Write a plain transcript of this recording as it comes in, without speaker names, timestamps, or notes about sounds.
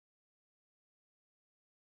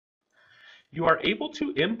You are able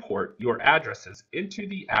to import your addresses into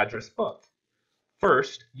the address book.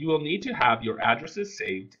 First, you will need to have your addresses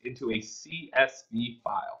saved into a CSV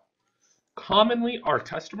file. Commonly, our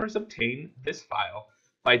customers obtain this file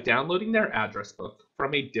by downloading their address book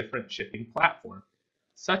from a different shipping platform,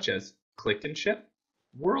 such as Click and Ship,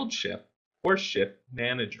 WorldShip, or Ship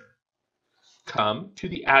Manager. Come to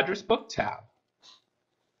the Address Book tab.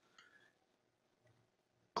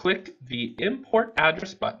 Click the Import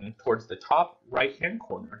Address button towards the top right-hand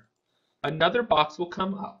corner. Another box will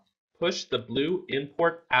come up. Push the blue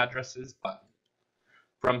Import Addresses button.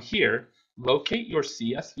 From here, locate your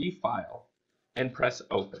CSV file and press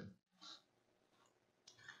Open.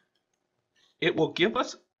 It will give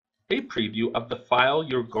us a preview of the file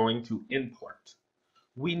you're going to import.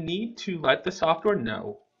 We need to let the software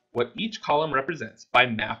know what each column represents by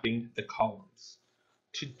mapping the columns.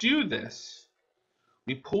 To do this,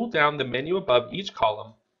 we pull down the menu above each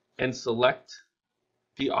column and select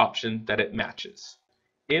the option that it matches.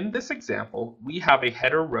 In this example, we have a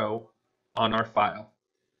header row on our file.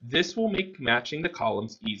 This will make matching the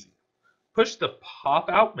columns easy. Push the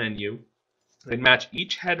pop-out menu and match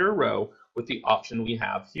each header row with the option we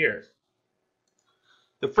have here.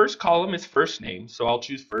 The first column is first name, so I'll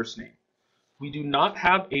choose first name. We do not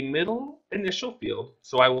have a middle initial field,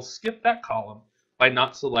 so I will skip that column by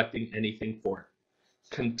not selecting anything for it.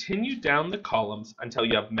 Continue down the columns until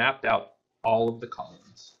you have mapped out all of the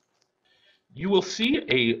columns. You will see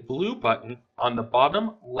a blue button on the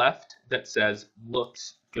bottom left that says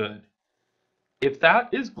Looks Good. If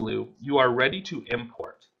that is blue, you are ready to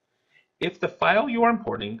import. If the file you are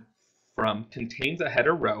importing from contains a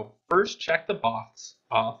header row, first check the box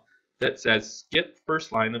off that says Skip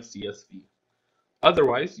First Line of CSV.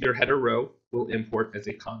 Otherwise, your header row will import as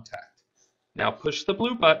a contact. Now push the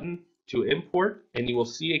blue button to import and you will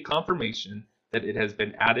see a confirmation that it has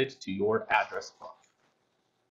been added to your address book.